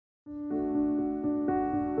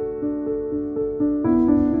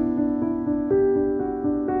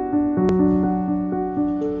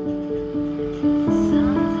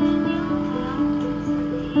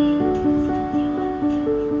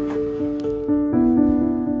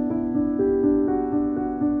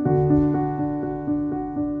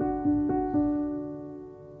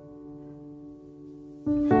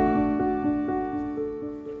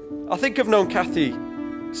think I've known Kathy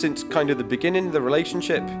since kind of the beginning of the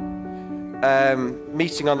relationship.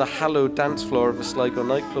 Meeting on the hallowed dance floor of a Sligo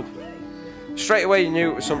nightclub. Straight away you knew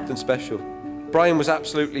it was something special. Brian was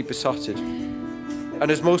absolutely besotted. And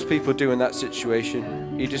as most people do in that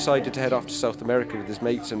situation, he decided to head off to South America with his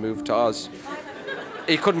mates and move to Oz.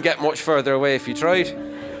 He couldn't get much further away if he tried.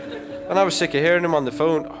 And I was sick of hearing him on the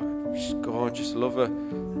phone. Oh, she's gorgeous, I love her.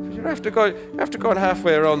 But you have to go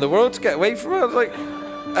halfway around the world to get away from her. I was like,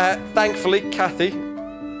 thankfully, Kathy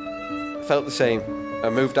felt the same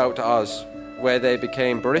and moved out to Oz, where they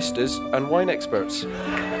became baristas and wine experts.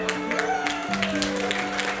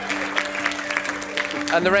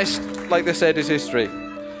 And the rest, like they said, is history.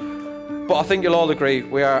 But I think you'll all agree,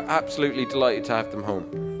 we are absolutely delighted to have them home.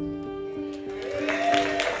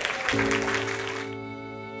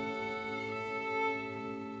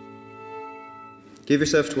 Give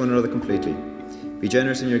yourself to one another completely. Be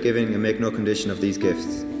generous in your giving and make no condition of these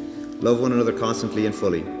gifts. Love one another constantly and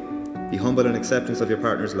fully. Be humble in acceptance of your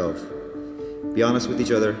partner's love. Be honest with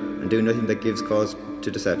each other and do nothing that gives cause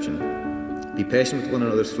to deception. Be patient with one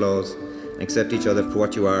another's flaws and accept each other for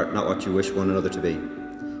what you are, not what you wish one another to be.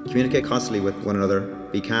 Communicate constantly with one another.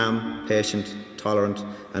 Be calm, patient, tolerant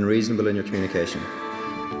and reasonable in your communication.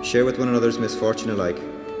 Share with one another's misfortune alike.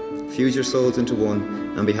 Fuse your souls into one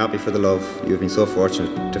and be happy for the love you have been so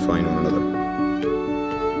fortunate to find one another.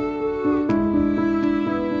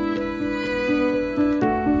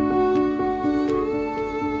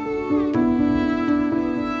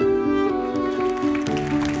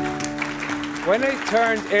 When I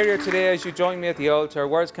turned earlier today as you joined me at the altar,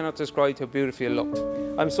 words cannot describe how beautiful you looked.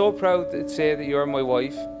 I'm so proud to say that you're my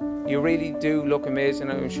wife. You really do look amazing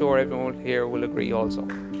and I'm sure everyone here will agree also.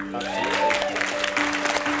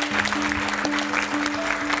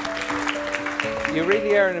 You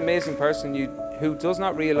really are an amazing person who does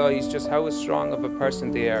not realise just how strong of a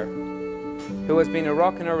person they are, who has been a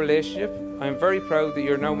rock in our relationship. I am very proud that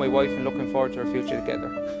you're now my wife and looking forward to our future together.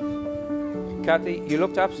 Kathy, you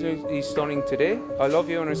looked absolutely stunning today. I love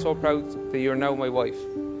you and I'm so proud that you're now my wife.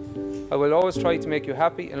 I will always try to make you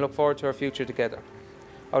happy and look forward to our future together.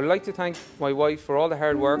 I would like to thank my wife for all the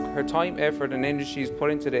hard work, her time, effort and energy she's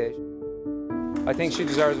put in today. I think she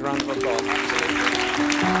deserves a round of applause.